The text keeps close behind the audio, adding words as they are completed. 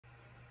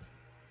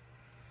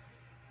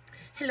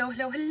Hello,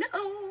 hello,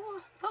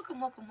 hello.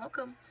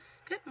 Welcome.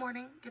 Good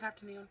morning, good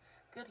afternoon,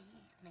 good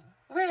evening,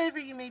 wherever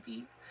you may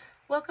be.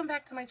 Welcome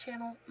back to my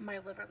channel, My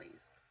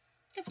Liberties.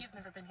 If you've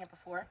never been here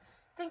before,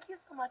 thank you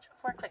so much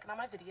for clicking on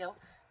my video.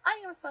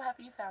 I am so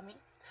happy you found me.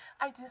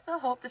 I do so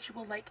hope that you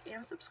will like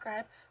and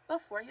subscribe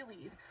before you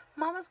leave.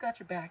 Mama's got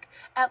your back,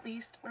 at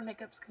least where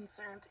makeup's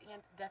concerned,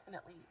 and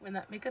definitely when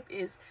that makeup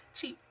is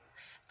cheap.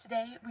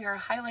 Today we are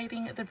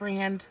highlighting the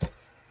brand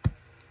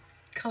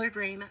Couoloured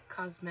Raine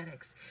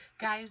Cosmetics.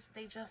 Guys,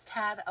 they just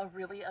had a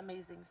really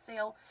amazing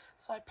sale,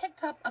 so I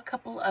picked up a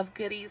couple of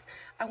goodies.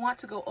 I want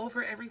to go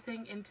over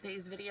everything in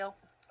today's video.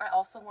 I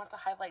also want to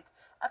highlight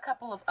a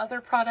couple of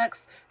other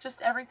products,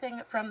 just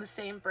everything from the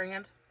same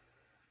brand.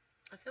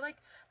 I feel like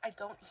I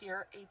don't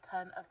hear a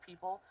ton of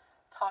people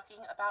talking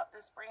about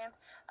this brand.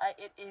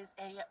 It is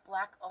a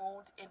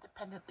Black-owned,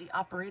 independently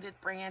operated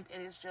brand.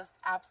 It is just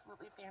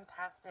absolutely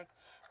fantastic.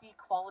 The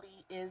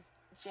quality is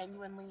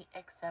genuinely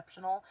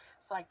exceptional,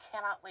 so I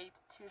cannot wait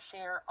to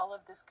share all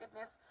of this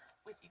goodness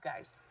with you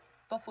guys.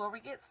 Before we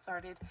get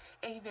started,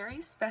 a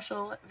very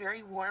special,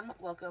 very warm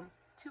welcome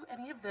to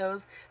any of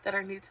those that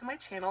are new to my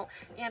channel,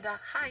 and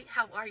hi,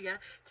 how are ya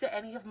to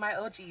any of my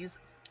OGs.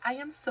 I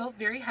am so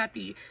very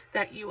happy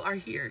that you are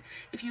here.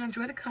 If you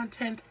enjoy the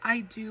content,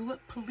 I do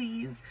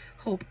please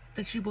hope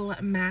that you will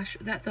mash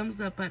that thumbs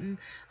up button.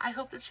 I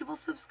hope that you will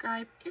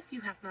subscribe if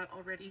you have not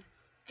already.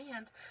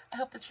 And I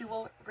hope that you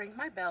will ring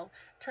my bell,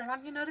 turn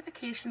on your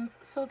notifications,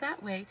 so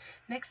that way,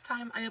 next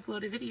time I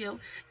upload a video,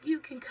 you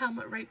can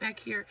come right back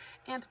here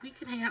and we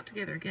can hang out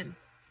together again.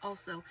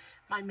 Also,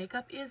 my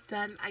makeup is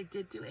done. I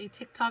did do a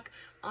TikTok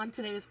on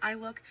today's eye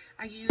look.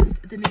 I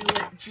used the new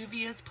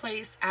Juvia's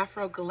Place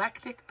Afro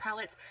Galactic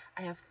palette.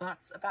 I have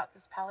thoughts about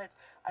this palette.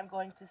 I'm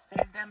going to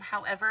save them,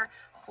 however,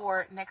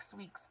 for next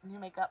week's New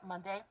Makeup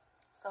Monday,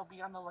 so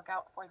be on the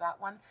lookout for that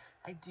one.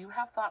 I do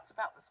have thoughts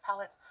about this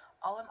palette.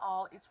 All in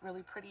all, it's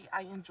really pretty.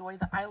 I enjoy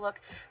the eye look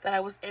that I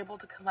was able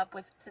to come up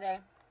with today.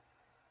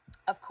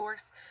 Of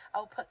course,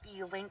 I'll put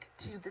the link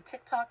to the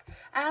TikTok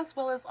as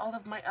well as all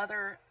of my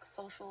other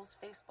socials,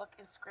 Facebook,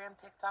 Instagram,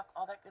 TikTok,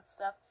 all that good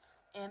stuff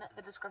in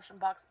the description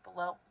box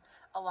below,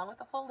 along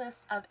with a full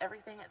list of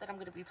everything that I'm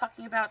going to be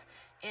talking about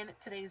in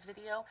today's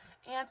video.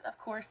 And of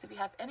course, if you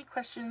have any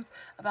questions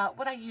about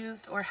what I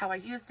used or how I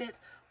used it,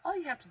 all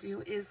you have to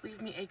do is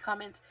leave me a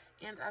comment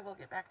and I will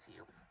get back to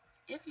you.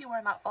 If you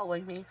are not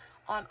following me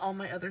on all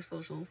my other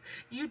socials,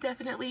 you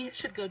definitely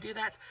should go do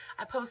that.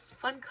 I post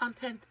fun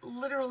content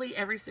literally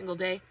every single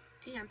day,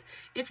 and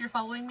if you're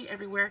following me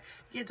everywhere,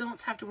 you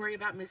don't have to worry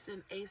about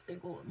missing a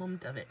single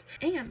moment of it.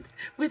 And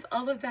with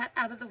all of that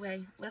out of the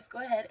way, let's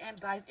go ahead and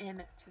dive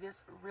into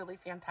this really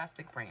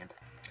fantastic brand.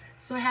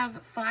 So I have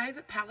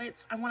 5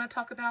 palettes I want to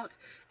talk about,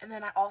 and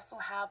then I also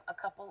have a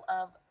couple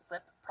of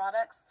lip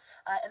products,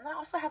 and then I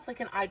also have like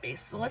an eye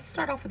base. So let's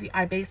start off with the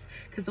eye base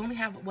because I only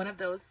have one of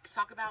those to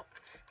talk about.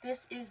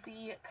 This is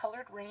the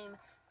Couoloured Raine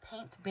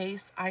Paint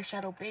Base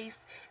Eyeshadow Base.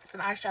 It's an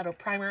eyeshadow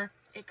primer.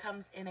 It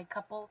comes in a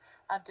couple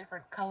of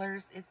different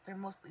colors. They're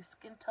mostly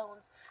skin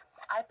tones.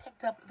 I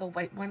picked up the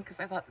white one because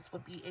I thought this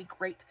would be a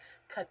great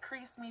cut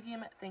crease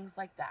medium, things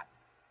like that.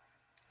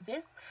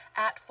 This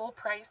at full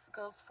price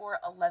goes for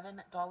 $11,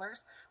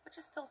 which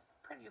is still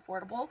pretty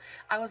affordable.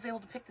 I was able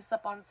to pick this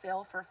up on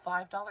sale for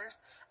 $5.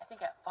 I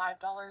think at $5,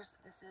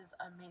 this is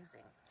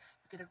amazing.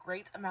 You get a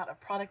great amount of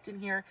product in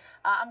here.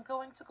 I'm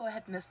going to go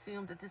ahead and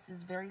assume that this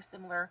is very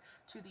similar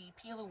to the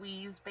P.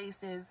 Louise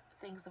bases,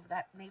 things of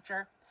that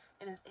nature.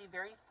 It is a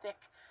very thick,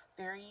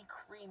 very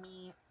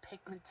creamy,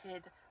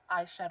 pigmented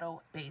eyeshadow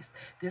base.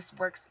 This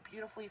works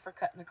beautifully for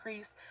cutting the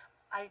crease.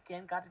 I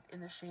again got it in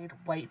the shade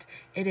white.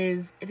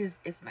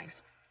 It's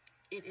nice.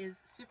 It is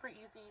super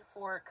easy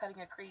for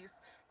cutting a crease.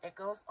 It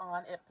goes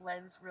on, it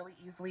blends really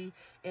easily.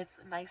 It's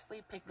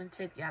nicely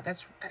pigmented. Yeah,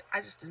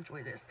 I just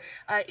enjoy this.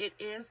 It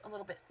is a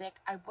little bit thick.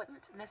 I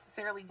wouldn't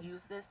necessarily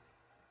use this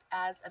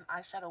as an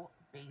eyeshadow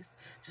base,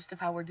 just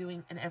if I were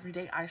doing an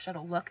everyday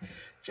eyeshadow look,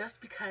 just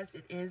because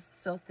it is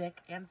so thick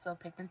and so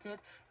pigmented,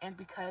 and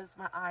because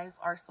my eyes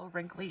are so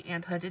wrinkly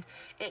and hooded,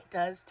 it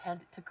does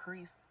tend to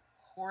crease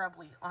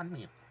horribly on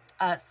me.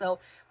 So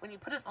when you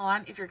put it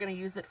on, if you're going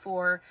to use it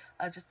for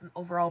just an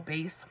overall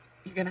base,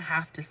 you're going to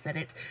have to set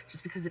it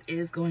just because it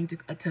is going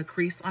to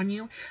crease on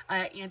you.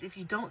 And if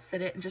you don't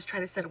set it and just try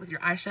to set it with your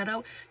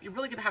eyeshadow, you're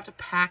really going to have to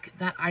pack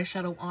that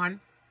eyeshadow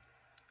on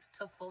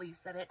to fully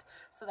set it,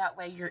 so that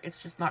way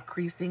it's just not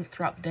creasing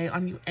throughout the day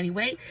on you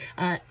anyway.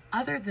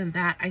 Other than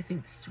that, I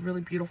think this is a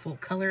really beautiful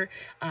color.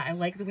 I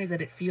like the way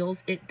that it feels.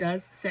 It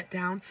does set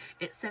down.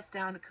 It sets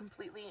down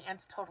completely and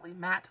totally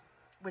matte,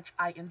 which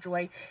I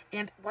enjoy.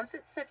 And once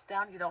it sits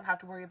down, you don't have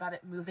to worry about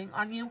it moving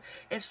on you.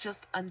 It's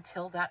just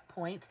until that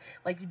point,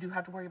 like, you do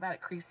have to worry about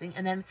it creasing.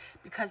 And then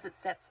because it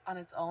sets on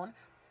its own,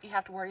 you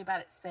have to worry about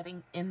it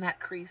setting in that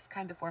crease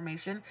kind of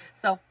formation.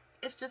 So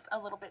it's just a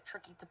little bit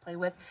tricky to play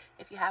with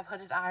if you have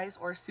hooded eyes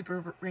or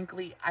super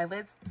wrinkly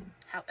eyelids.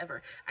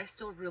 However, I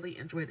still really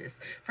enjoy this.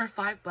 For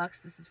 $5,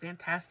 this is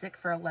fantastic.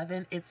 For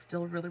 $11, it's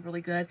still really,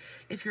 really good.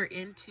 If you're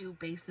into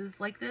bases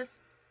like this,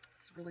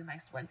 it's a really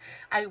nice one.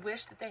 I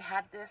wish that they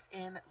had this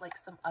in like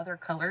some other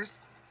colors.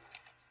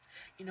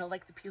 You know,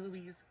 like the P.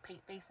 Louise paint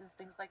bases,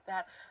 things like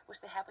that. Wish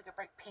they had like a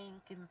bright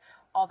pink and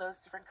all those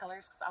different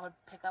colors, because I would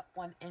pick up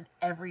one in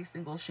every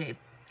single shade.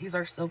 These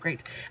are so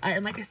great.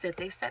 And like I said,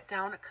 they set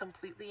down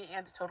completely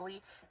and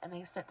totally, and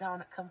they set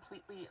down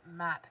completely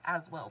matte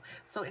as well.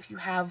 So if you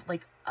have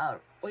like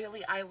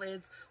oily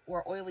eyelids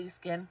or oily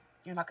skin,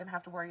 you're not going to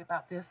have to worry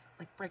about this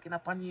like breaking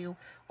up on you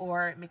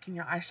or making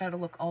your eyeshadow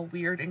look all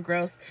weird and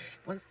gross.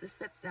 Once this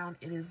sets down,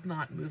 it is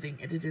not moving,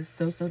 and it is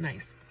so, so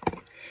nice.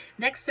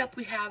 Next up,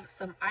 we have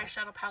some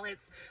eyeshadow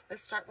palettes.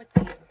 Let's start with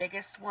the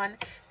biggest one.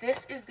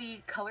 This is the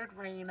Colored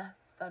Raine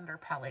Thunder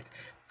palette.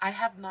 I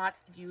have not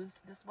used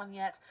this one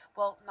yet.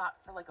 Well, not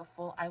for like a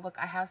full eye look.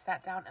 I have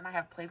sat down and I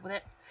have played with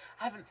it.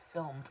 I haven't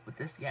filmed with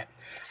this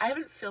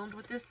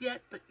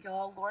yet. But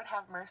y'all, Lord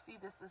have mercy,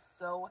 this is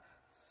so,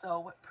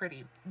 so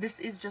pretty. This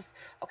is just,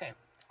 okay.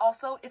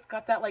 Also, it's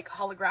got that like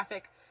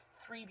holographic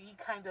 3D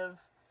kind of,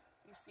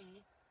 you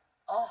see,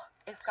 oh,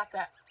 it's got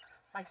that,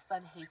 my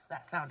son hates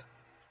that sound,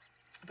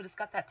 but it's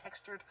got that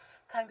textured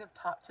kind of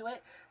top to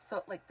it,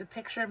 so like the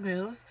picture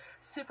moves.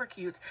 Super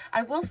cute.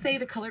 I will say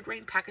the Colored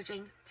Raine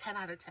packaging, 10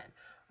 out of 10.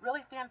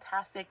 Really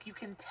fantastic. You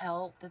can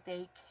tell that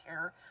they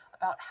care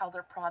about how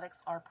their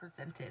products are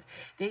presented.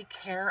 They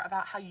care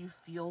about how you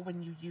feel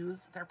when you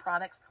use their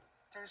products.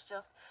 There's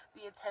just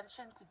the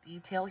attention to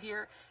detail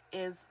here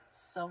is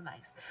so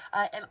nice.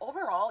 And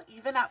overall,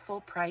 even at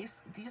full price,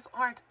 these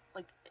aren't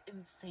like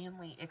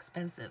insanely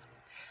expensive.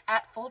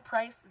 At full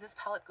price, this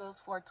palette goes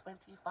for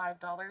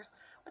 $25,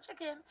 which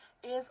again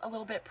is a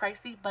little bit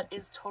pricey, but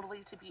is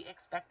totally to be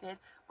expected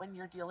when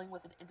you're dealing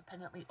with an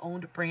independently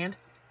owned brand.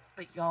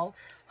 But y'all,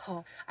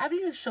 oh, I haven't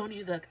even shown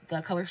you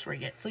the color story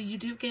yet. So you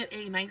do get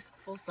a nice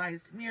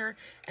full-sized mirror,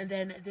 and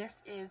then this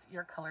is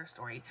your color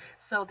story.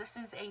 So this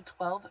is a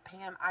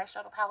 12-pan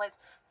eyeshadow palette.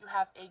 You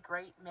have a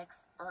great mix,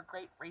 or a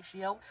great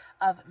ratio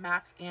of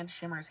mattes and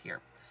shimmers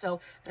here.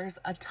 So there's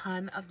a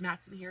ton of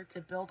mattes in here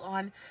to build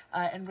on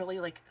and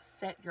really like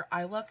set your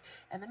eye look.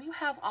 And then you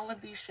have all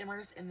of these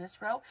shimmers in this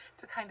row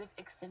to kind of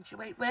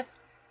accentuate with.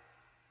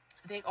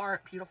 They are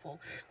beautiful.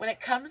 When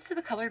it comes to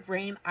the Colored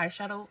Raine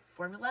eyeshadow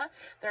formula,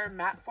 their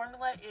matte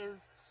formula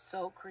is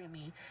so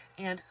creamy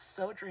and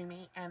so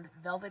dreamy and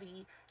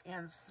velvety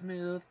and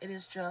smooth. It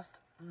is just,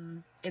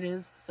 it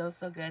is so,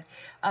 so good.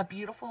 A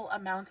beautiful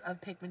amount of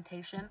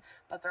pigmentation,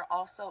 but they're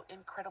also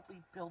incredibly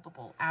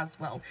buildable as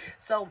well.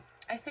 So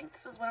I think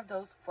this is one of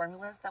those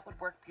formulas that would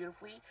work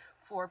beautifully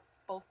for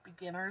both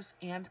beginners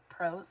and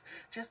pros,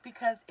 just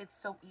because it's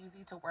so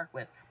easy to work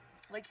with.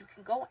 Like, you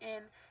can go in,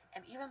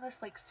 and even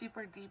this like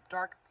super deep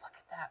dark,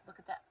 look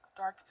at that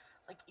dark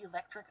like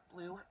electric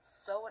blue,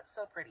 so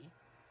pretty.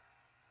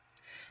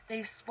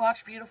 They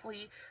swatch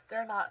beautifully.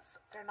 They're not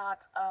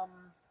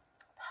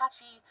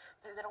patchy.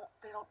 They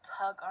don't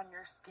tug on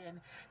your skin.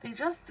 They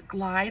just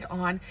glide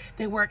on.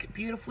 They work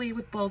beautifully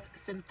with both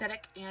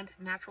synthetic and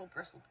natural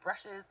bristled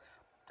brushes.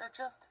 They're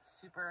just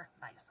super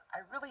nice. I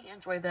really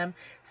enjoy them.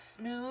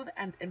 Smooth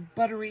and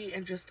buttery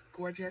and just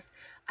gorgeous.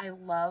 I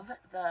love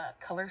the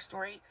color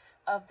story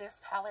of this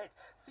palette.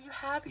 So you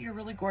have your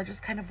really gorgeous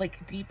kind of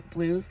like deep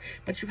blues,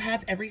 but you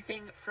have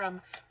everything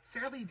from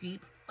fairly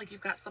deep, like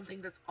you've got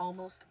something that's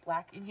almost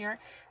black in here.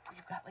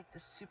 You've got like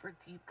this super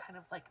deep kind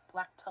of like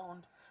black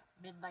toned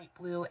midnight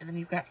blue, and then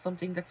you've got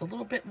something that's a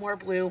little bit more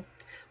blue,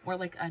 more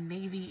like a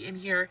navy in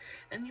here.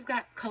 And you've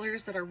got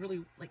colors that are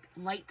really like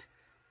light,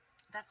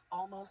 that's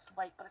almost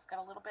white, but it's got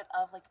a little bit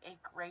of like a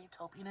gray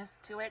taupiness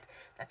to it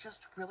that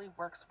just really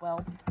works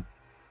well.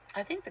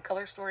 I think the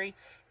color story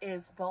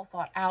is well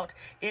thought out.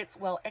 It's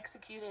well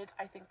executed.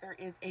 I think there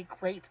is a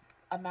great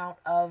amount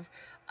of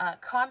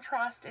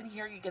contrast in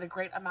here. You get a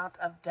great amount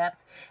of depth.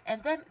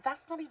 And then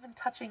that's not even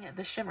touching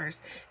the shimmers.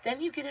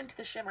 Then you get into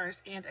the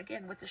shimmers, and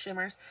again, with the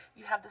shimmers,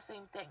 you have the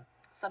same thing.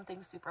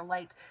 Something super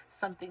light,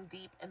 something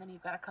deep, and then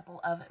you've got a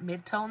couple of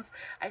mid-tones.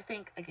 I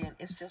think, again,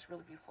 it's just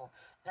really beautiful.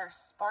 They're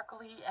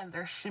sparkly, and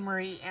they're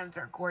shimmery, and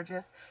they're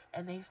gorgeous,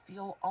 and they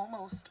feel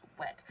almost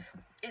wet.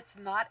 It's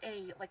not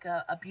like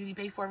a Beauty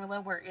Bay formula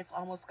where it's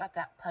almost got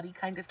that putty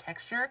kind of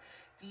texture.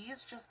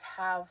 These just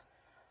have,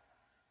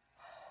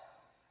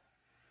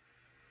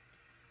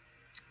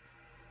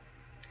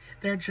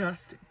 they're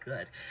just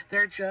good.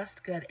 They're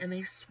just good, and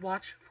they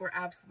swatch for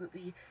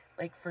absolutely,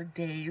 like, for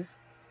days.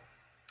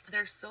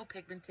 They're so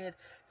pigmented.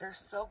 They're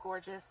so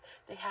gorgeous.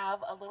 They have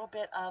a little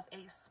bit of a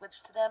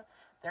switch to them.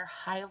 They're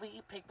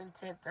highly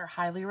pigmented. They're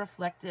highly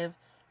reflective.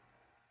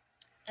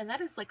 And that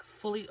is like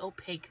fully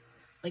opaque,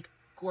 like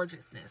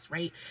gorgeousness,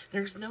 right?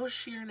 There's no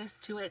sheerness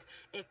to it.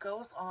 It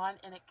goes on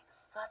and it's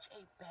such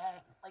a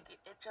bang. Like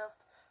it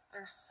just,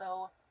 they're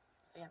so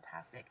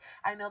fantastic.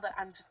 I know that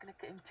I'm just going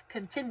to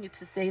continue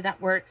to say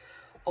that word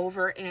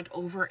over and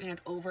over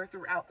and over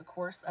throughout the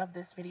course of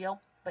this video.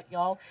 But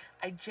y'all,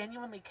 I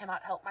genuinely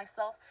cannot help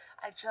myself.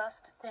 I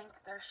just think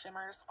their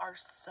shimmers are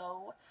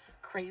so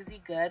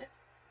crazy good.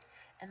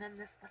 And then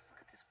this, let's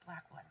look at this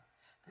black one.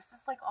 This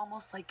is like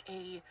almost like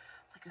a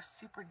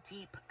super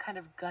deep kind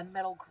of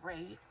gunmetal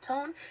gray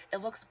tone. It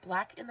looks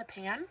black in the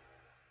pan,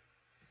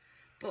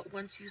 but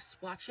once you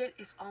swatch it,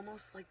 it's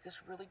almost like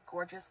this really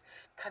gorgeous,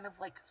 kind of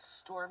like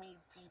stormy,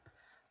 deep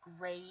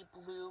gray,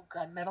 blue,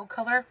 gunmetal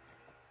color.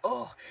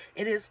 Oh,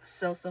 it is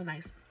so, so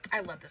nice.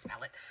 I love this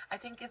palette. I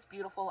think it's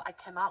beautiful. I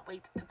cannot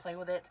wait to play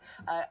with it.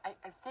 I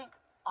think,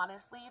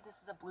 honestly, this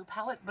is a blue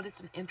palette, but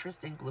it's an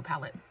interesting blue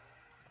palette.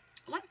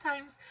 A lot of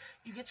times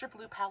you get your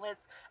blue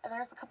palettes and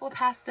there's a couple of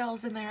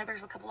pastels in there,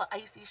 there's a couple of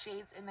icy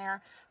shades in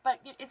there, but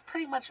it's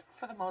pretty much,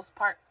 for the most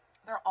part,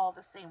 they're all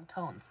the same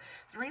tones.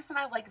 The reason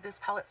I like this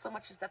palette so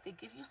much is that they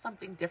give you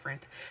something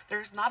different.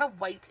 There's not a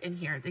white in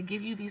here. They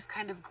give you these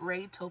kind of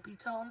gray taupey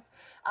tones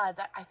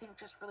that I think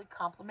just really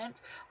complement.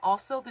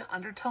 Also, the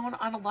undertone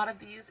on a lot of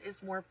these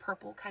is more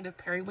purple, kind of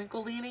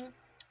periwinkle leaning,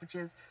 which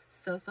is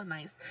so, so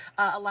nice.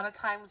 A lot of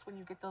times when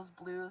you get those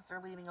blues,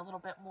 they're leaning a little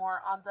bit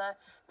more on the,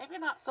 maybe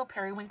not so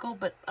periwinkle,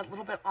 but a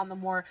little bit on the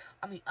more,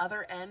 on the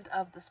other end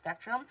of the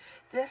spectrum.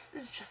 This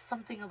is just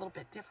something a little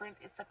bit different.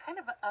 It's a kind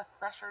of a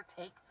fresher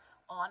take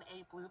on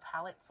a blue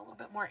palette. It's a little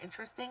bit more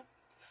interesting.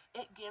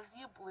 It gives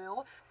you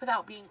blue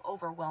without being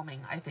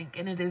overwhelming, I think,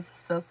 and it is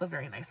so, so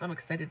very nice. I'm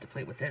excited to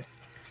play with this.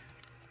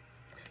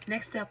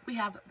 Next up, we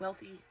have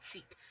Wealthy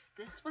Chic.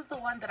 This was the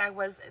one that I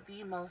was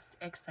the most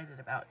excited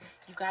about.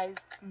 You guys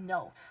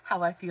know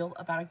how I feel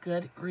about a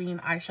good green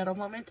eyeshadow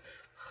moment.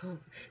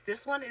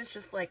 This one is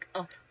just like,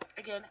 oh,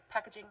 again,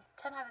 packaging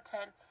 10 out of 10,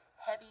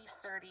 heavy,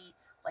 sturdy,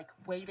 like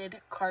weighted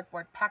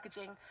cardboard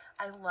packaging.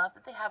 I love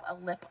that they have a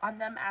lip on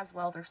them as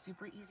well. They're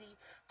super easy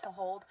to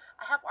hold.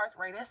 I have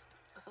arthritis,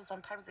 so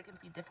sometimes it can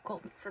be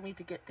difficult for me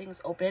to get things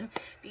open.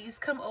 These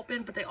come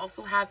open, but they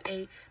also have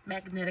a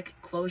magnetic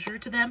closure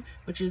to them,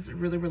 which is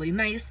really, really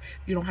nice.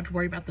 You don't have to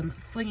worry about them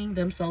flinging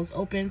themselves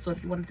open, so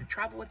if you wanted to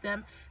travel with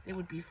them, they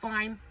would be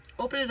fine.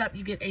 Open it up,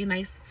 you get a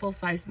nice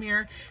full-size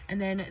mirror, and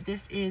then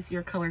this is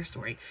your color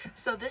story.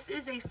 So this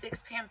is a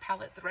 6-pan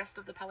palette. The rest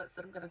of the palettes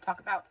that I'm going to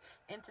talk about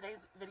in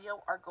today's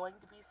video are going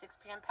to be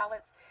 6-pan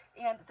palettes,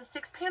 and the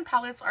 6-pan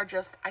palettes are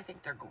just, I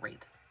think they're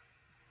great.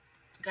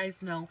 You guys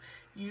know,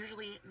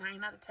 usually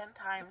 9 out of 10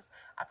 times,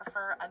 I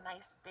prefer a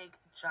nice, big,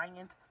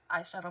 giant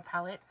eyeshadow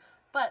palette,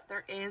 but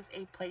there is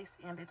a place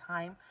and a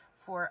time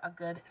for a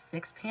good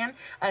 6-pan.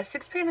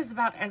 6-pan is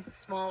about as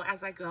small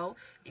as I go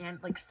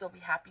and like still be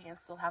happy and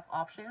still have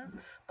options,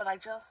 but I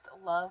just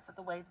love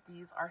the way that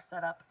these are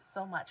set up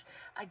so much.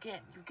 Again,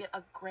 you get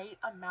a great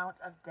amount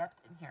of depth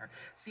in here.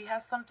 So you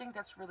have something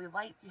that's really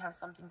light, you have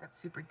something that's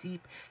super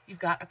deep, you've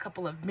got a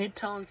couple of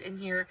mid-tones in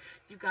here,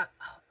 you've got,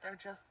 oh, they're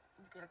just,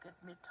 you get a good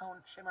mid-tone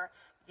shimmer,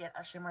 you get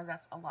a shimmer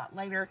that's a lot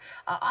lighter.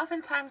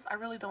 Oftentimes, I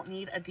really don't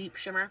need a deep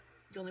shimmer.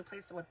 The only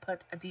place I would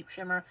put a deep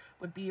shimmer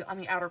would be on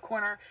the outer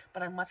corner,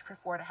 but I much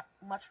prefer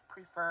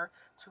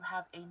to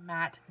have a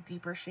matte,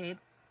 deeper shade.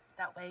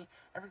 That way,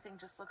 everything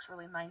just looks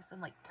really nice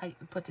and like tight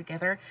and put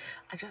together.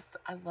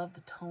 I love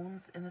the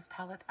tones in this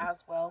palette as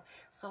well.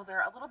 So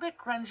they're a little bit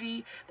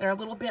grungy. They're a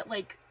little bit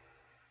like,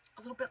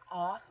 a little bit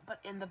off, but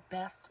in the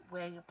best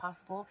way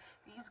possible.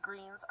 These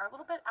greens are a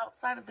little bit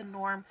outside of the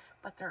norm,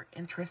 but they're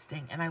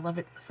interesting, and I love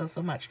it so,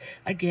 so much.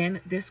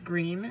 Again, this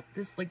green,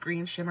 this like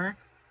green shimmer,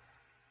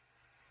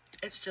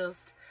 it's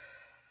just,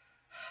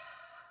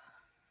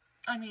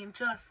 I mean,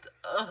 just,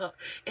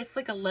 it's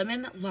like a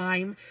lemon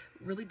lime,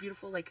 really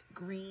beautiful, like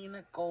green,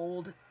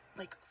 gold,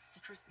 like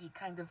citrusy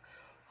kind of,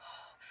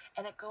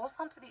 and it goes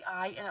onto the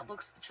eye, and it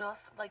looks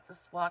just like the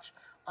swatch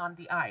on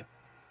the eye.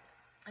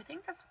 I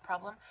think that's the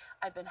problem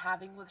I've been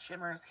having with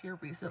shimmers here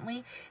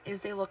recently,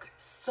 is they look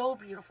so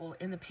beautiful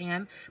in the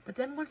pan, but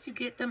then once you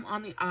get them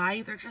on the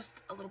eye, they're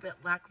just a little bit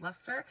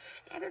lackluster,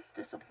 and it's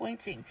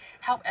disappointing.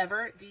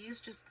 However,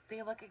 these just,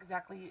 they look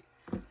exactly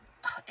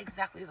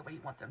the way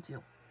you want them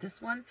to.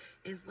 This one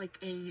is like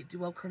a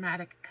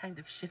duochromatic kind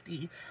of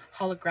shifty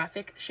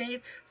holographic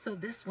shade, so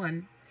this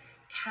one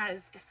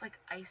has, it's like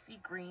icy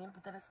green,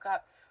 but then it's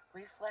got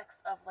reflex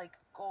of like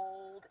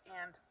gold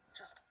and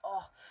just,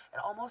 oh,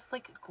 it almost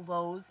like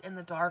glows in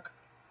the dark.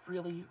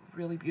 Really,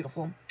 really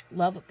beautiful.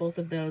 Love both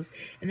of those.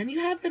 And then you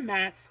have the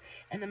mattes,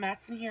 and the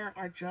mattes in here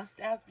are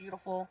just as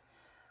beautiful.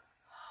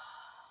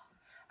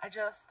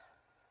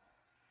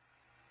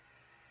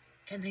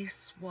 And they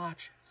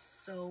swatch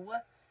so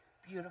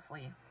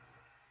beautifully.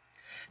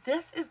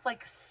 This is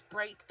like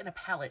Sprite in a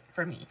palette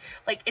for me.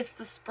 Like, it's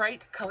the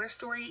Sprite color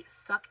story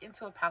stuck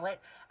into a palette,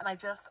 and I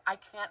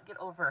can't get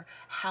over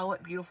how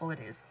beautiful it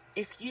is.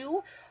 If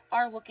you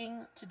are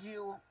looking to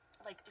do,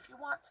 like, if you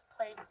want to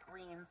play with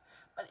greens,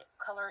 but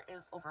color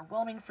is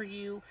overwhelming for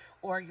you,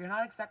 or you're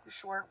not exactly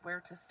sure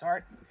where to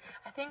start,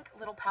 I think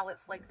little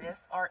palettes like this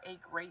are a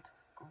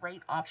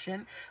great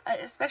option,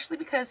 especially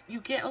because you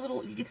get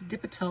to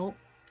dip a toe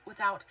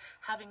without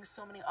having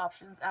so many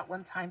options at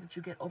one time that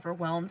you get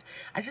overwhelmed.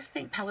 I just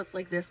think palettes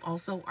like this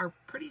also are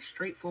pretty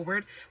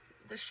straightforward.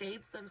 The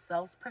shades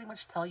themselves pretty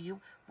much tell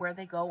you where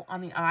they go on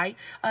the eye,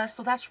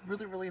 so that's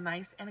really, really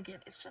nice. And again,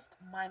 it's just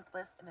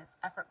mindless and it's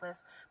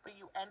effortless, but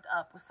you end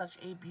up with such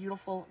a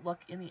beautiful look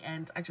in the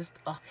end. And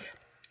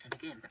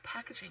again, the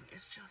packaging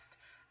is just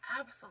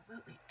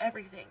absolutely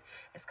everything.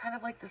 It's kind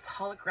of like this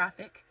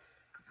holographic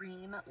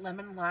green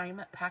lemon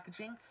lime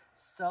packaging.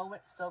 So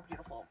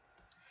beautiful.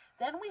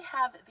 Then we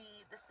have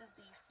this is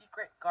the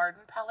Secret Garden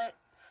palette.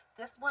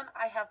 This one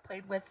I have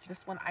played with,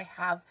 this one I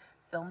have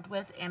filmed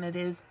with, and it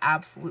is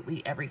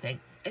absolutely everything.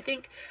 I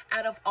think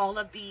out of all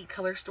of the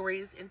color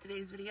stories in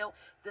today's video,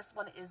 this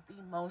one is the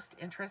most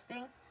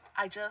interesting.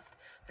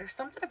 There's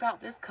something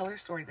about this color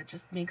story that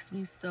just makes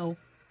me so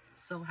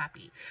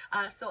happy.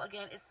 So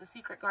again, it's the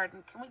Secret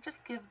Garden. Can we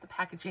just give the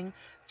packaging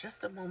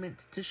just a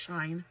moment to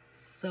shine?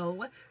 So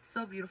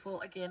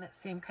beautiful. Again,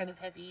 same kind of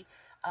heavy,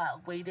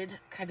 weighted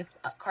kind of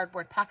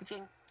cardboard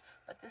packaging.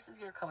 But this is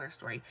your color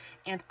story.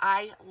 And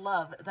I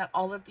love that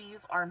all of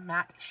these are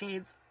matte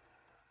shades.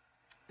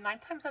 9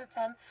 times out of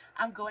 10,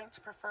 I'm going to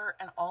prefer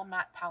an all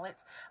matte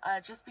palette,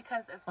 just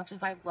because as much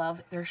as I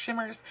love their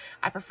shimmers,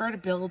 I prefer to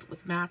build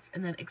with mattes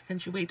and then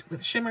accentuate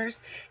with shimmers,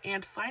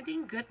 and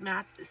finding good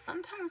mattes is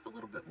sometimes a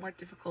little bit more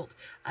difficult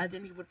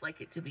than you would like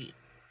it to be.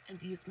 And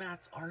these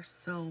mattes are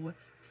so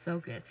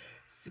good.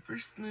 Super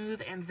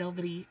smooth and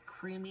velvety,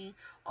 creamy,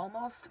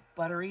 almost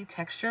buttery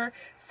texture.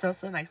 So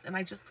nice. And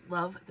I just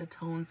love the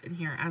tones in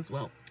here as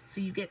well.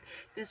 So you get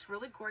this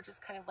really gorgeous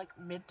kind of like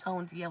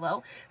mid-toned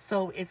yellow.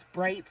 So it's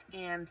bright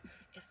and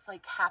it's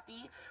like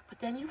happy. But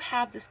then you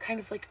have this kind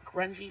of like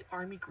grungy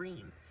army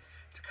green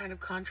to kind of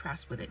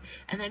contrast with it.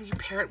 And then you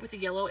pair it with the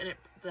yellow, and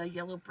the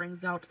yellow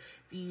brings out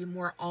the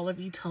more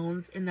olivey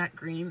tones in that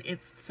green.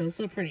 It's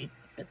so pretty.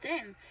 But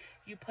then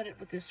you put it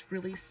with this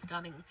really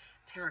stunning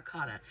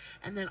terracotta,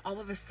 and then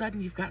all of a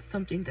sudden you've got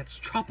something that's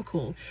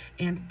tropical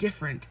and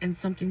different, and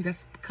something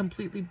that's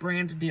completely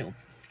brand new.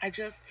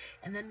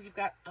 And then you've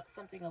got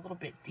something a little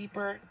bit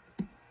deeper,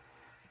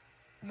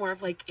 more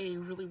of like a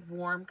really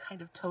warm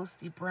kind of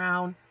toasty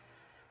brown.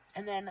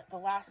 And then the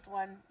last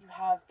one, you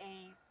have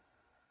a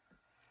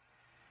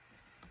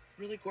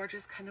really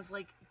gorgeous kind of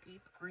like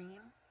deep green.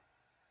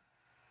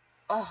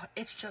 Oh,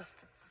 it's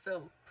just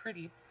so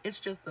pretty. It's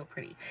just so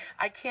pretty.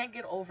 I can't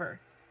get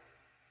over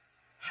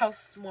how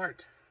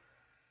smart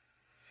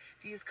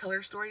these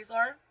color stories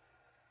are.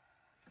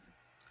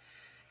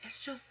 It's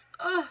just,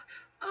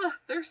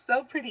 they're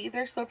so pretty.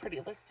 They're so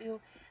pretty. Let's do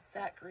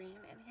that green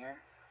in here.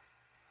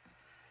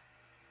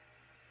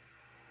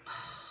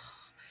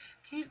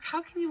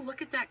 How can you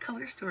look at that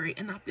color story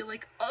and not be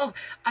like, oh,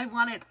 I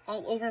want it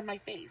all over my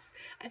face?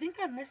 I think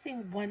I'm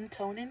missing one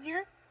tone in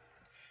here.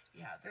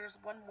 Yeah, there's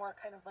one more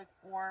kind of like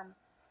warm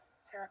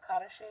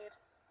terracotta shade.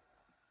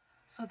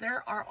 So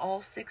there are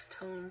all 6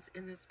 tones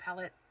in this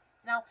palette.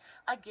 Now,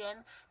 again,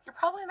 you're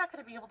probably not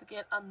going to be able to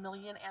get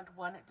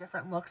 1,000,001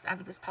 different looks out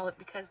of this palette,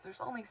 because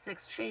there's only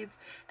 6 shades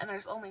and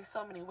there's only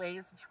so many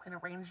ways that you can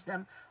arrange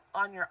them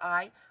on your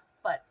eye.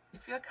 But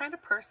if you're the kind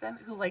of person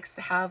who likes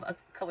to have a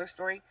color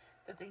story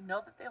that they know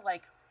that they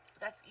like,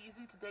 that's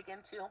easy to dig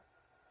into,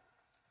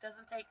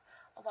 doesn't take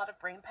a lot of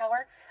brain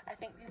power, I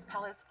think these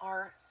palettes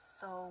are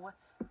so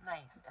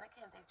nice. And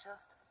again, they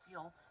just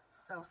feel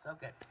so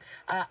good.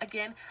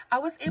 Again, I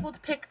was able to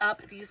pick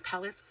up these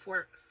palettes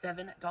for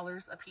 $7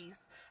 a piece.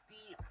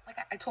 Like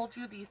I told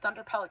you, the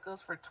Thunder palette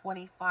goes for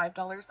 $25.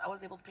 I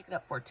was able to pick it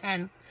up for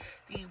 $10.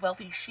 The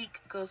Wealthy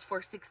Chic goes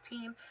for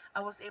 $16.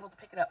 I was able to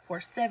pick it up for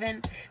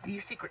 $7. The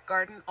Secret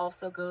Garden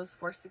also goes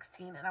for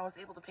 $16, and I was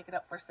able to pick it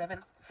up for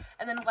 $7.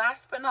 And then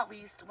last but not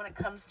least, when it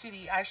comes to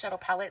the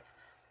eyeshadow palettes,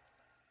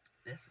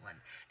 this one.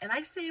 And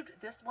I saved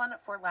this one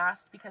for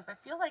last because I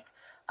feel like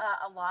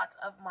a lot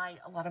of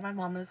my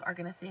mamas are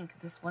gonna think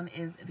this one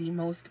is the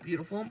most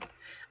beautiful.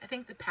 I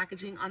think the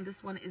packaging on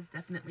this one is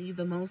definitely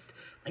the most,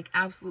 like,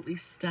 absolutely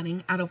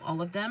stunning out of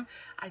all of them.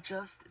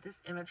 This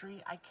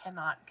imagery I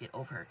cannot get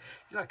over.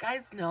 You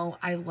guys know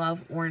I love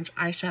orange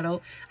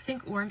eyeshadow. I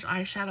think orange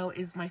eyeshadow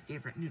is my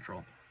favorite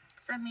neutral.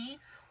 For me,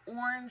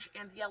 orange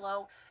and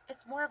yellow,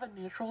 it's more of a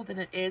neutral than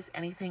it is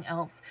anything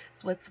else.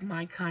 So it's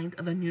my kind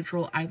of a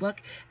neutral eye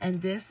look,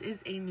 and this is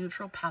a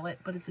neutral palette,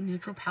 but it's a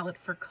neutral palette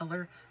for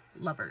color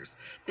lovers.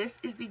 This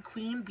is the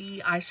Queen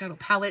Bee eyeshadow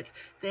palette.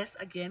 This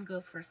again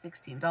goes for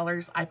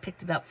 $16. I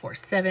picked it up for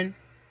 $7.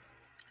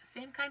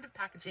 Same kind of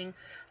packaging.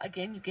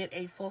 Again, you get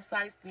a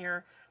full-size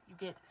mirror. You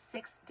get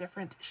 6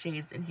 different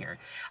shades in here.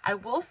 I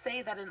will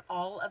say that in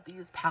all of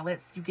these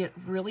palettes, you get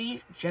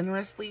really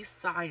generously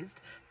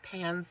sized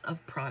pans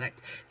of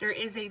product. There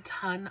is a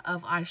ton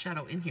of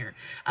eyeshadow in here.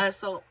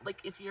 So, like,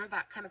 if you're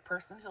that kind of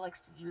person who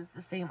likes to use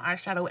the same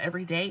eyeshadow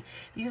every day,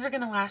 these are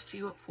going to last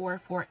you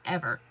for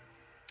forever.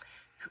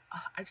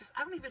 I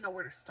don't even know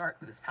where to start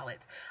with this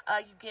palette.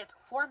 You get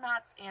 4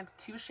 mattes and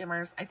 2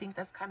 shimmers. I think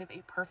that's kind of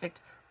a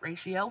perfect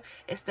ratio,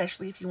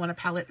 especially if you want a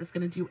palette that's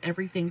going to do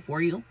everything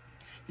for you.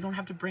 You don't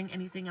have to bring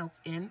anything else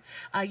in.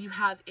 You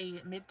have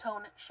a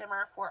mid-tone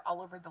shimmer for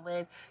all over the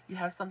lid. You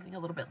have something a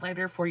little bit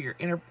lighter for your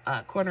inner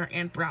corner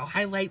and brow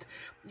highlight.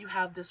 You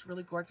have this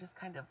really gorgeous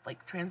kind of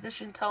like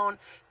transition tone.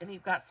 Then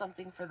you've got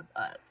something for the,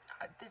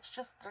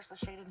 there's a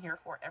shade in here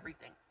for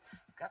everything.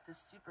 You've got this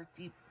super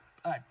deep,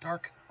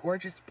 dark,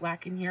 gorgeous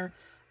black in here.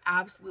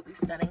 Absolutely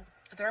stunning.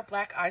 Their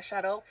black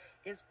eyeshadow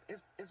is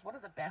one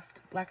of the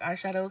best black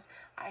eyeshadows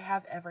I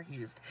have ever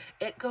used.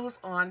 It goes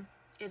on.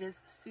 It is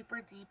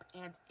super deep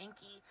and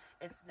inky.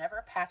 It's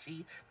never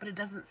patchy, but it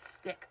doesn't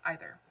stick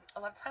either. A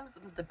lot of times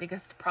the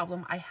biggest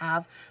problem I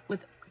have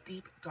with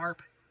deep,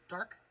 dark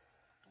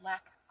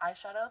black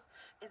eyeshadows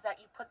is that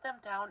you put them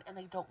down and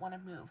they don't want to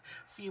move.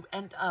 So you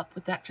end up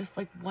with that just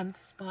like one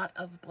spot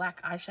of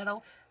black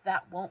eyeshadow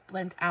that won't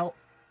blend out.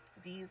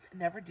 These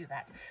never do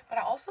that. But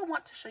I also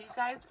want to show you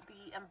guys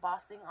the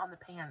embossing on the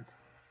pans.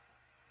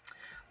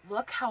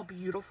 Look how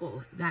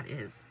beautiful that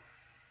is.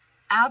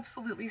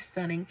 Absolutely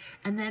stunning.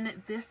 And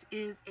then this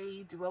is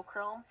a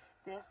duochrome.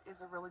 This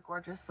is a really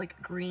gorgeous like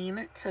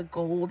green to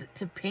gold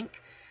to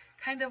pink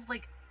kind of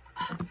like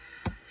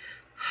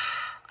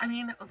I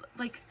mean,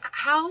 like,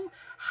 how,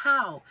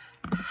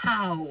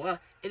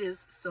 it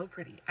is so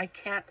pretty. I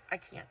can't.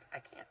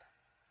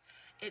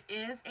 It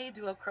is a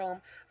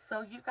duochrome,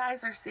 so you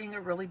guys are seeing a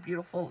really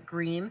beautiful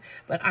green,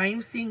 but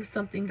I'm seeing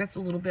something that's a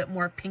little bit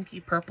more pinky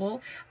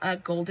purple,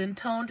 golden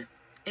toned.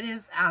 It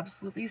is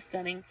absolutely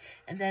stunning.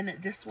 And then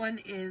this one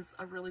is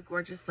a really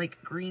gorgeous, like,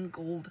 green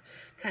gold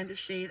kind of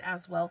shade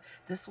as well.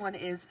 This one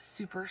is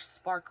super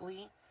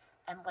sparkly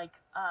and, like,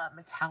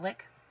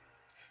 metallic.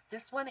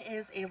 This one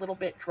is a little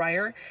bit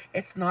drier.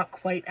 It's not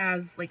quite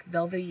as like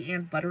velvety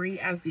and buttery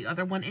as the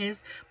other one is,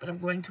 but I'm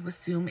going to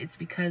assume it's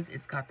because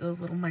it's got those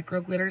little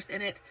micro glitters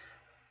in it.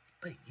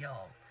 But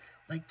y'all,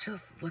 like,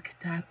 just look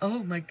at that.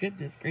 Oh my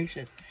goodness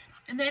gracious.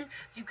 And then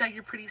you've got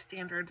your pretty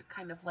standard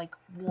kind of like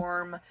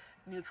warm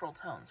neutral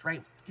tones,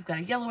 right? You've got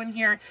a yellow in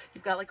here.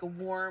 You've got like a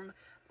warm,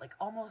 like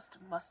almost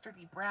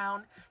mustardy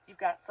brown. You've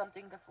got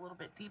something that's a little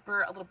bit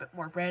deeper, a little bit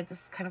more red. This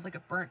is kind of like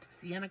a burnt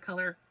sienna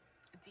color.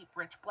 Deep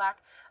rich black.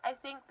 I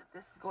think that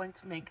this is going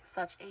to make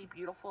such a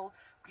beautiful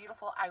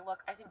eye look.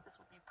 I think this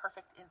would be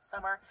perfect in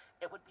summer.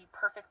 It would be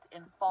perfect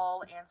in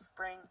fall and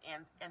spring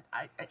and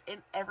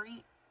in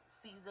every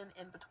season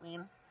in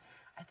between.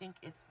 I think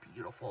it's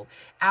beautiful.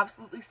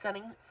 Absolutely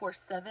stunning for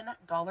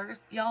 $7,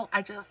 y'all.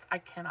 I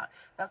cannot.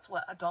 That's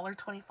what,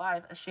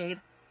 $1.25 a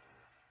shade.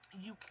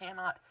 You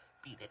cannot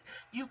beat it.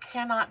 You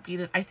cannot beat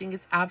it. I think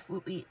it's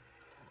absolutely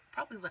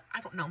probably,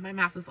 I don't know, my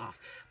math is off,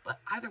 but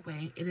either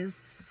way, it is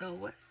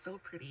so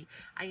pretty.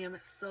 I am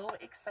so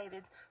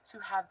excited to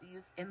have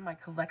these in my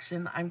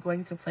collection. I'm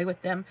going to play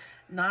with them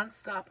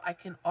nonstop. I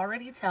can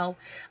already tell.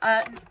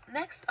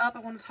 Next up, I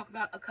want to talk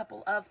about a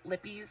couple of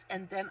lippies,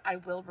 and then I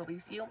will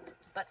release you.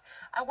 But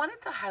I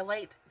wanted to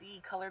highlight the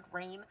Colored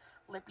Raine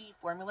lippy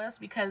formulas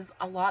because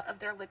a lot of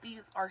their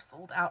lippies are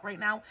sold out right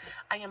now.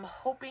 I am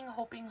hoping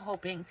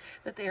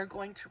that they are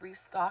going to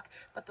restock,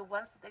 but the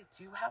ones that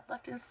they do have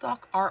left in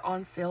stock are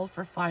on sale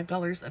for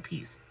 $5 a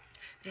piece.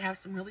 They have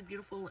some really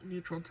beautiful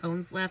neutral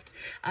tones left.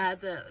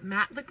 The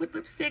matte liquid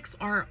lipsticks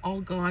are all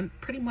gone,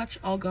 pretty much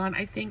all gone,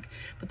 I think,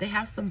 but they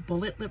have some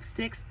bullet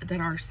lipsticks that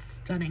are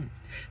stunning.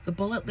 The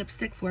bullet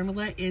lipstick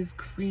formula is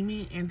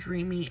creamy and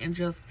dreamy and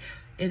just,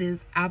 it is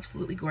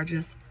absolutely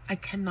gorgeous. I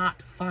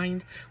cannot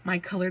find my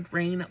Colored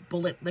Raine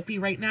bullet lippy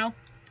right now,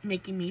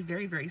 making me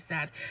very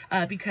sad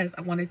because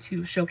I wanted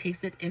to showcase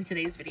it in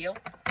today's video.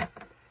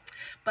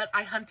 But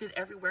I hunted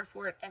everywhere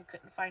for it and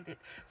couldn't find it.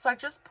 So I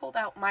just pulled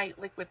out my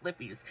liquid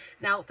lippies.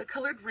 Now, the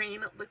Colored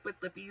Raine liquid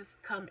lippies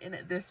come in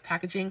this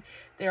packaging.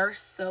 They are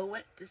so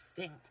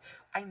distinct.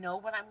 I know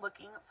when I'm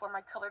looking for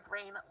my Colored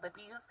Raine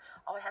lippies,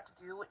 all I have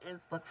to do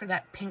is look for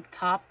that pink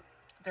top.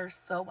 They're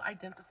so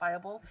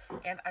identifiable,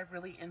 and I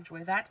really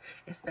enjoy that,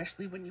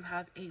 especially when you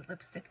have a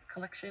lipstick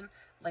collection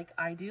like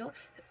I do.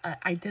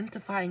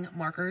 Identifying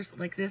markers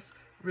like this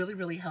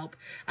really help.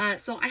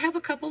 So I have a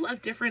couple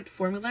of different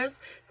formulas.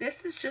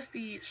 This is just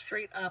the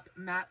straight up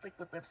matte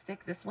liquid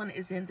lipstick. This one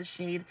is in the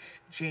shade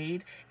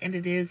Jade, and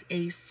it is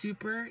a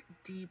super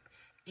deep,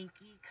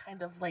 inky,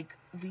 kind of like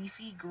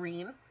leafy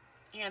green.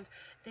 And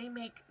they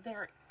make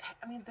they're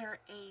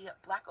a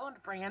black-owned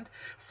brand,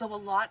 so a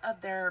lot of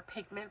their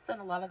pigments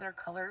and a lot of their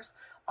colors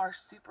are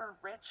super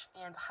rich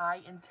and high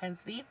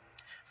intensity,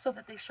 so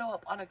that they show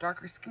up on a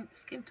darker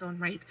skin tone,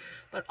 right?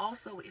 But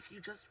also, if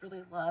you just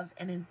really love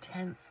an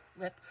intense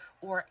lip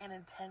or an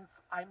intense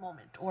eye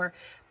moment or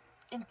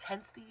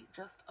intensity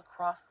just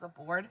across the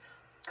board,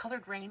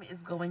 Colored Raine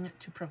is going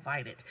to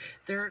provide it.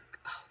 They're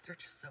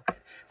just so good.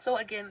 So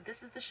again,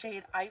 this is the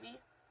shade Ivy.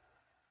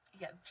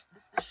 Yeah,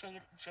 this is the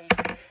shade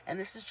Jade, and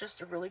this is just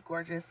a really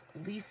gorgeous,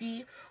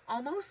 leafy,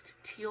 almost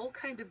teal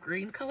kind of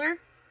green color.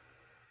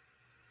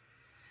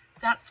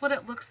 That's what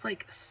it looks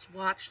like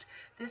swatched.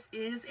 This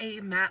is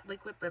a matte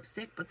liquid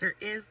lipstick, but there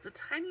is the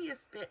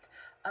tiniest bit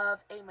of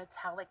a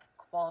metallic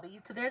quality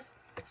to this,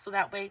 so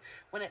that way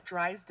when it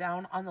dries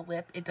down on the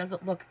lip, it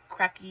doesn't look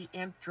cracky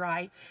and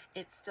dry.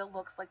 It still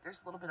looks like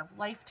there's a little bit of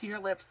life to your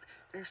lips.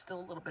 There's still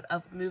a little bit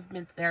of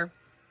movement there.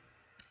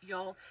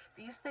 Y'all,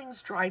 these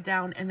things dry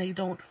down and they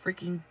don't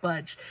freaking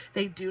budge.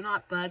 They do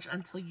not budge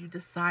until you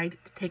decide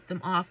to take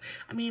them off.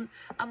 I mean,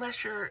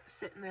 unless you're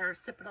sitting there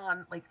sipping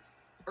on, like,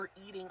 or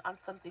eating on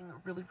something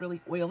really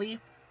oily,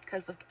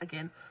 because,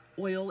 again,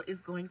 oil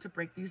is going to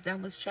break these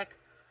down. Let's check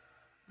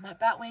my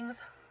bat wings.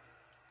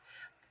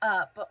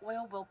 But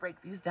oil will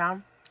break these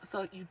down,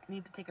 so you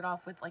need to take it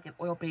off with like an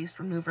oil-based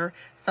remover,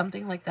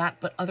 something like that.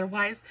 But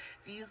otherwise,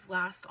 these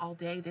last all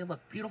day. They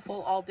look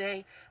beautiful all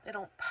day. They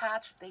don't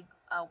patch. They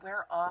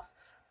wear off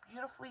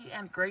beautifully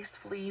and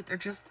gracefully.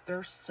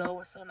 They're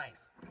so, so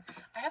nice.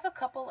 I have a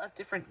couple of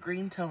different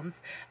green tones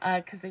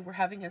because they were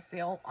having a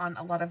sale on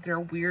a lot of their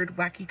weird,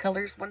 wacky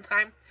colors one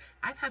time.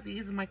 I've had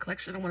these in my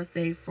collection, I want to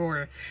say,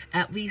 for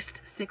at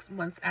least 6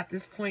 months at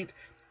this point.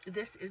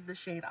 This is the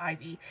shade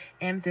Ivy,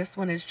 and this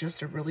one is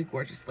just a really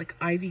gorgeous, like,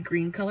 ivy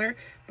green color,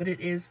 but it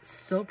is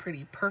so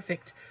pretty,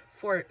 perfect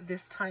for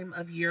this time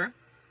of year.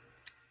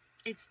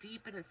 It's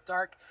deep and it's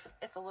dark.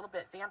 It's a little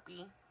bit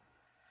vampy.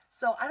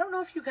 So I don't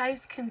know if you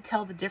guys can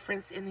tell the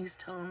difference in these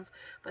tones,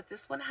 but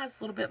this one has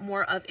a little bit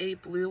more of a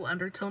blue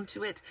undertone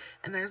to it,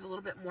 and there's a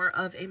little bit more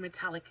of a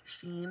metallic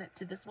sheen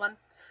to this one,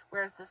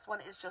 whereas this one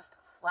is just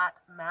flat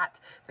matte.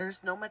 There's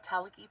no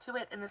metallic-y to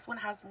it, and this one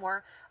has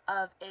more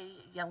of a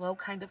yellow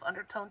kind of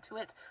undertone to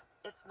it.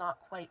 It's not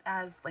quite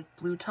as, like,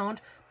 blue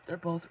toned. They're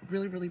both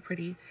really, really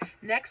pretty.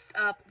 Next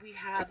up, we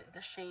have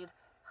the shade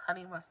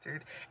Honey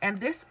Mustard, and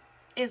this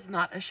is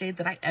not a shade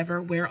that I ever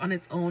wear on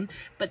its own,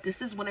 but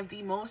this is one of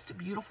the most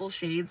beautiful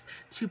shades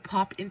to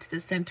pop into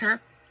the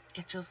center.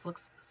 It just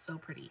looks so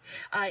pretty,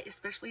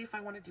 especially if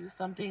I want to do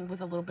something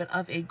with a little bit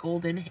of a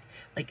golden,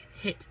 like,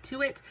 hit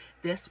to it.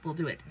 This will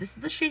do it. This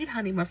is the shade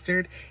Honey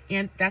Mustard,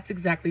 and that's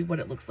exactly what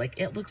it looks like.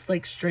 It looks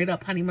like straight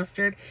up honey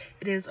mustard.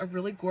 It is a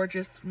really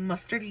gorgeous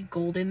mustardy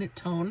golden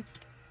tone,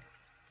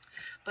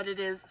 but it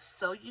is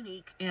so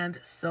unique and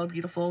so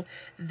beautiful.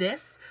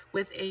 This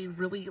with a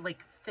really,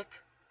 like, thick,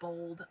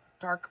 bold,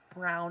 dark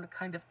brown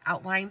kind of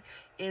outline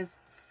is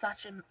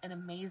such an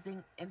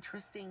amazing,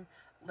 interesting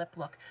lip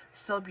look.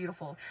 So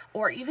beautiful.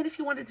 Or even if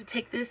you wanted to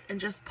take this and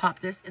just pop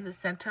this in the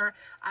center,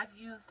 I've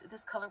used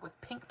this color with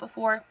pink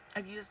before.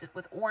 I've used it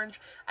with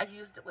orange. I've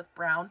used it with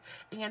brown.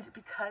 And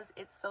because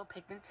it's so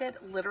pigmented,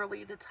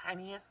 literally the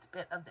tiniest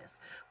bit of this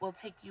will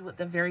take you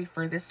the very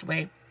furthest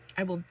way.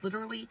 I will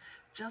literally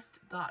just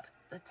dot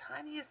the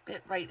tiniest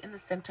bit right in the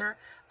center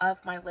of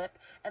my lip,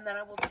 and then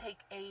I will take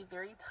a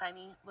very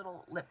tiny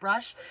little lip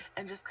brush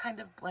and just kind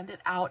of blend it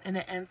out, and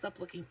it ends up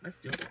looking, let's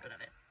do a little bit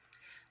of it.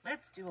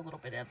 Let's do a little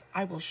bit of,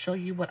 I will show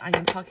you what I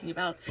am talking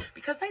about,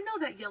 because I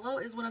know that yellow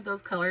is one of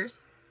those colors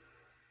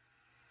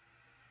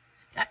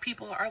that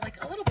people are,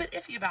 like, a little bit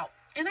iffy about,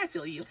 and I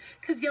feel you,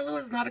 because yellow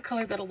is not a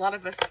color that a lot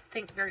of us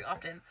think very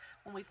often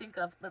when we think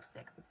of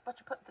lipstick. But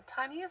you put the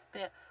tiniest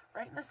bit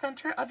right in the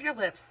center of your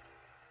lips,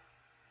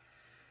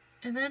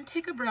 and then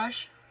take a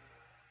brush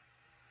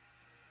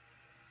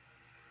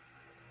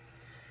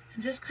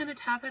and just kind of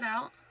tap it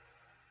out,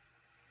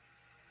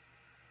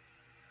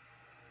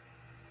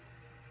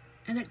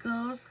 and it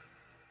goes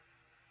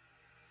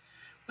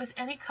with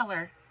any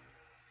color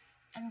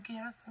and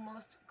gives the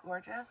most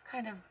gorgeous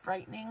kind of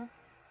brightening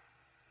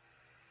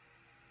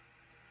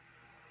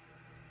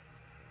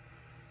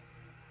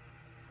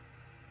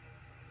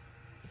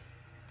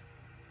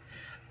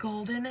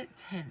golden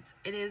tint.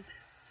 It is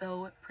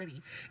so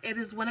pretty. It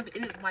is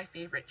my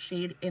favorite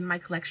shade in my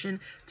collection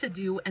to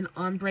do an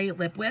ombre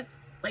lip with.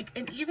 Like,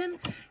 and even,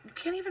 you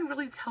can't even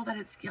really tell that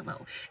it's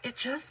yellow. It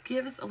just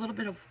gives a little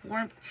bit of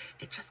warmth.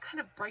 It just kind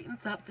of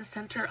brightens up the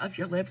center of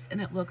your lips, and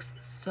it looks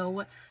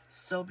so,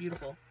 so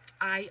beautiful.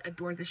 I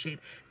adore this shade.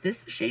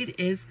 This shade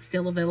is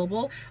still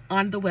available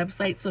on the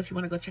website, so if you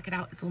want to go check it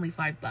out, it's only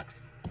 $5.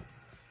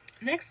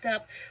 Next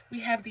up,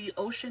 we have the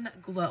Ocean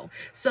Glow.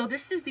 So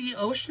this is the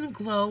Ocean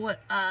Glow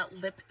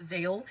lip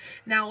veil.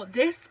 Now,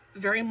 this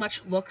very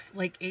much looks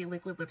like a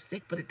liquid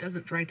lipstick, but it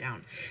doesn't dry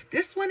down.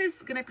 This one is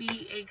going to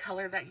be a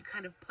color that you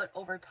kind of put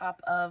over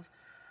top of,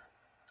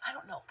 I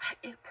don't know,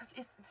 because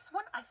this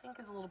one I think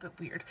is a little bit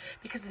weird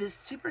because it is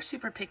super,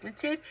 super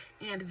pigmented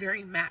and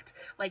very matte.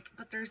 Like,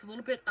 but there's a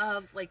little bit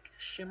of, like,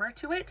 shimmer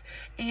to it,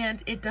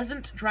 and it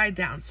doesn't dry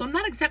down. So I'm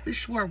not exactly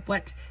sure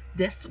what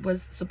this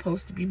was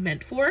supposed to be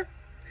meant for.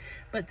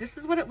 But this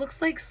is what it looks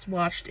like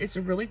swatched. It's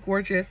a really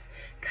gorgeous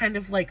kind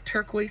of like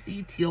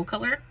turquoisey teal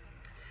color.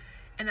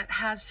 And it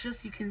has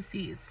just, you can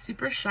see, it's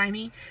super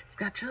shiny. It's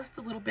got just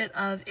a little bit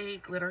of a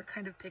glitter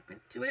kind of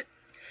pigment to it.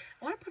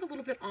 I want to put a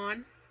little bit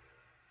on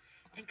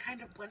and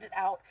kind of blend it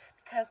out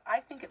because I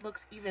think it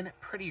looks even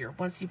prettier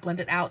once you blend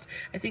it out.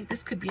 I think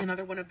this could be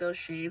another one of those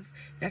shades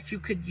that you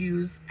could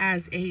use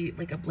as a,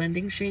 like, a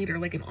blending shade or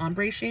like an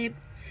ombre shade.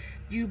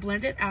 You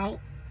blend it out,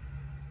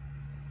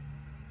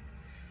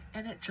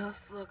 and it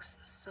just looks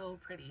so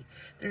pretty.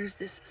 There's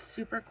this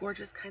super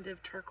gorgeous kind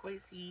of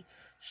turquoisey,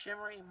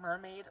 shimmery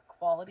mermaid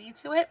quality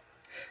to it.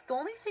 The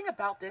only thing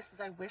about this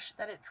is I wish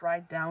that it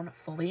dried down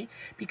fully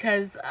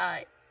because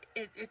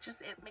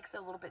it makes it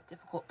a little bit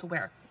difficult to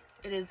wear.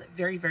 It is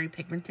very, very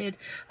pigmented,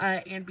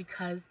 and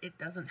because it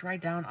doesn't dry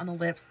down on the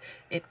lips,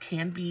 it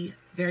can be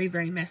very,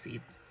 very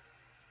messy.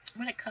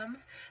 When it comes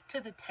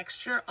to the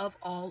texture of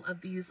all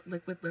of these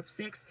liquid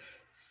lipsticks,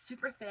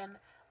 super thin,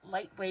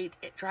 lightweight,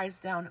 it dries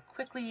down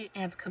quickly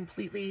and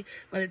completely,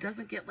 but it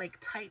doesn't get, like,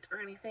 tight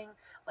or anything.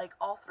 Like,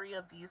 all three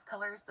of these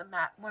colors, the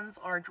matte ones,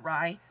 are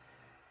dry.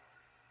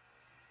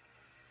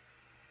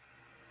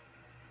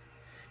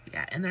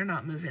 Yeah, and they're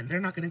not moving. They're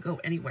not going to go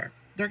anywhere.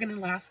 They're going to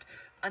last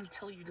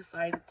until you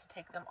decide to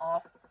take them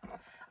off.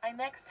 I I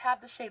next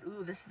have the shade,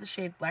 ooh, this is the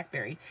shade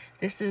Blackberry.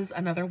 This is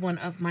another one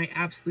of my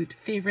absolute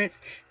favorites.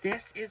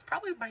 This is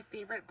probably my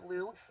favorite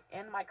blue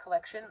in my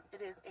collection.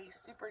 It is a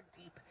super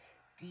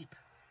deep,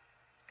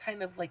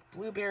 kind of like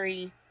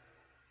blueberry.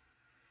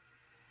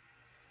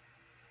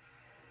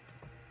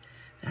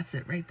 That's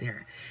it right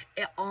there.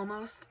 It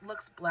almost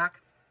looks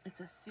black. It's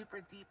a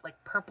super deep, like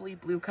purpley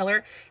blue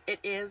color. It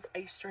is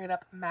a straight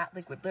up matte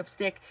liquid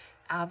lipstick.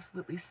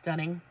 Absolutely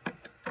stunning.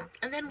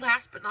 And then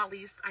last but not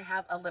least, I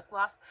have a lip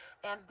gloss.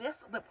 And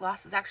this lip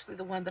gloss is actually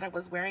the one that I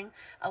was wearing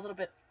a little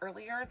bit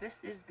earlier. This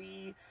is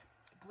the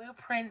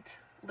Blueprint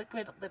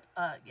liquid lip,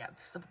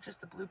 so just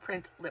the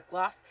Blueprint lip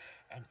gloss.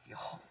 And yo,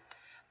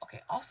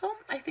 okay, also,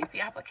 I think the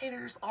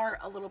applicators are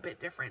a little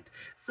bit different.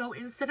 So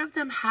instead of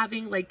them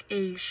having like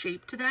a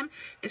shape to them,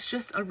 it's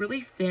just a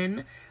really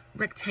thin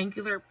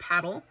rectangular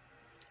paddle,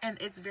 and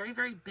it's very,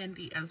 very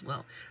bendy as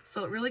well.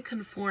 So it really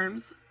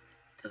conforms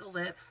to the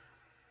lips,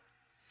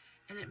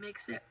 and it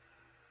makes it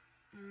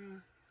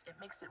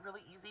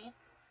really easy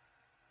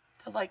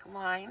to like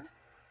line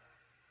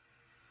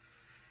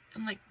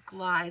and like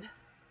glide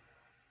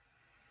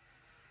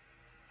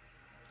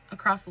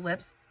across the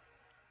lips.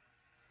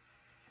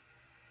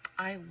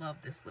 I love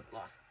this lip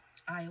gloss.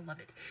 I love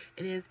it.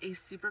 It is a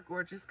super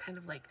gorgeous kind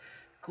of like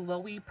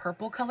glowy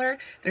purple color.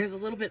 There's a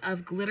little bit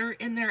of glitter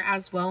in there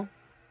as well.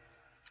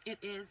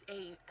 It's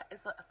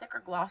a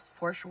thicker gloss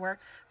for sure,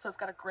 so it's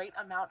got a great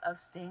amount of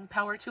staying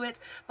power to it,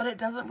 but it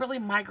doesn't really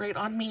migrate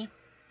on me.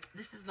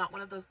 This is not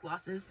one of those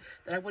glosses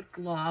that I would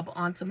glob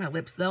onto my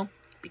lips though,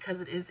 because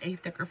it is a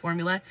thicker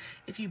formula.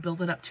 If you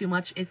build it up too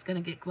much, it's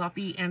going to get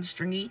gloppy and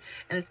stringy,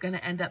 and it's going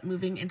to end up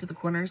moving into the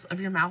corners of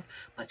your mouth.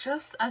 But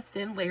just a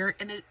thin layer,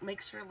 and it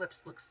makes your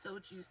lips look so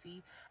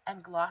juicy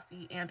and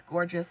glossy and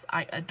gorgeous.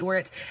 I adore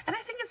it. And I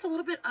think it's a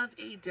little bit of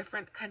a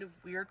different kind of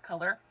weird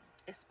color,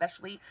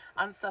 especially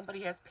on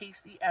somebody as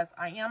pasty as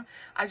I am.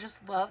 I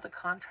just love the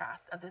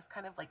contrast of this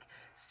kind of like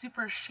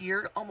super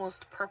sheer,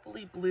 almost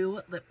purpley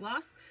blue lip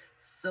gloss.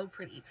 So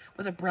pretty.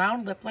 With a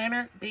brown lip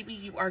liner, baby,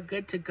 you are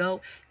good to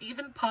go.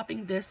 Even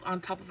popping this on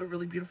top of a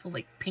really beautiful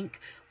like pink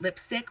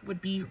lipstick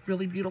would be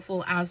really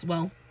beautiful as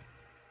well.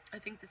 I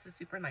think this is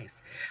super nice.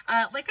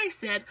 Like I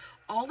said,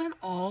 all in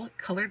all,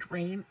 Couoloured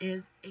Raine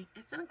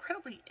it's an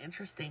incredibly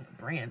interesting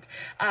brand.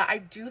 I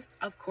do,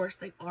 of course,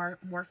 they are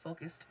more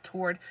focused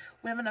toward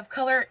women of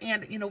color,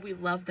 and, you know, we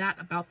love that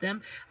about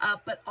them.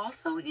 But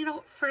also, you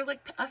know, for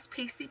like us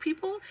pasty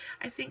people,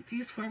 I think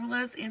these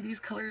formulas and these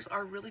colors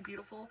are really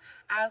beautiful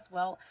as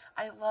well.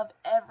 I love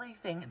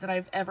everything that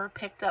I've ever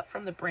picked up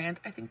from the brand.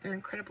 I think they're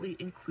incredibly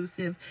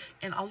inclusive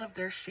in all of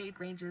their shade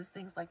ranges,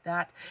 things like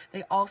that.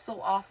 They also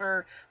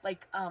offer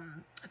like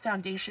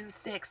foundation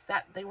sticks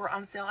that they were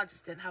on sale. I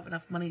just didn't have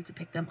enough money to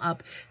pick them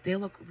up. They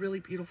look really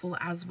beautiful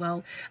as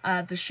well.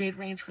 The shade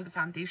range for the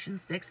foundation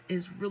sticks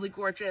is really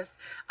gorgeous.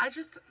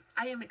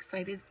 I am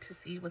excited to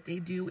see what they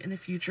do in the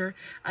future.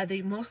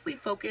 They mostly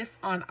focus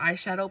on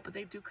eyeshadow, but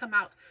they do come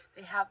out.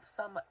 They have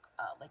some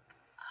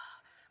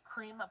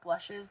cream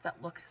blushes that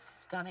look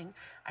stunning.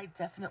 I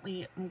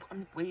definitely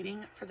am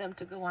waiting for them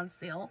to go on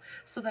sale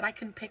so that I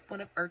can pick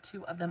one or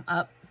two of them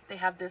up. They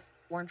have this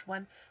orange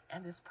one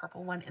and this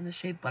purple one in the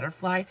shade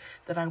Butterfly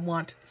that I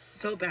want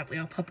so badly.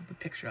 I'll pop up a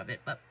picture of it,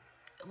 but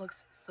it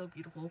looks so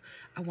beautiful.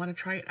 I want to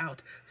try it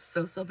out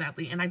so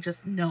badly, and I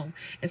just know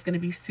it's going to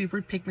be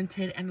super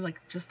pigmented and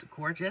like just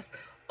gorgeous.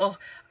 Oh,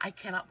 I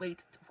cannot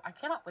wait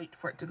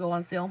for it to go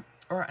on sale,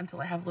 or until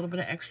I have a little bit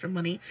of extra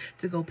money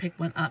to go pick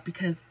one up,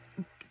 because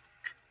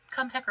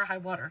come heck or high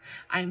water,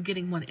 I am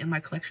getting one in my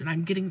collection.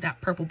 I'm getting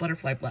that purple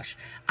butterfly blush.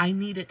 I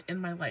need it in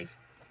my life.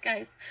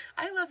 Guys,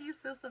 I love you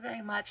so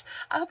very much.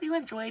 I hope you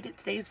enjoyed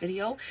today's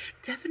video.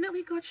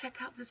 Definitely go check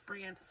out this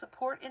brand.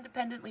 Support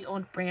independently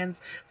owned brands.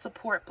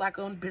 Support Black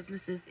owned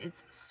businesses.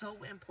 It's so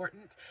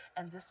important.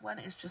 And this one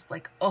is just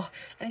like, oh.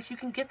 And if you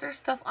can get their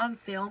stuff on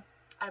sale,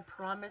 I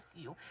promise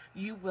you,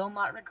 you will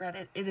not regret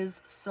it. It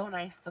is so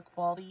nice. The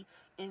quality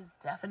is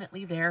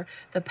definitely there.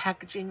 The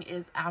packaging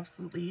is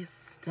absolutely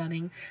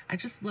stunning. I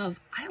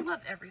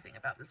love everything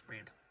about this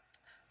brand.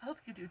 I hope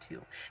you do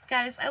too.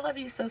 Guys, I love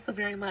you so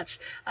very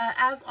much.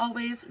 As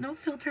always, no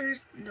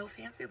filters, no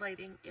fancy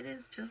lighting. It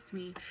is just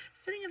me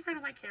sitting in front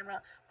of my camera,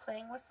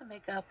 playing with some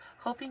makeup,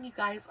 hoping you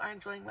guys are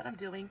enjoying what I'm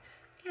doing.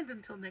 And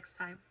until next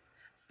time,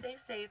 stay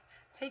safe,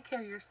 take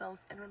care of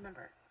yourselves, and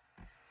remember,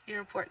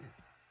 you're important.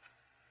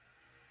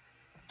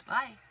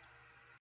 Bye.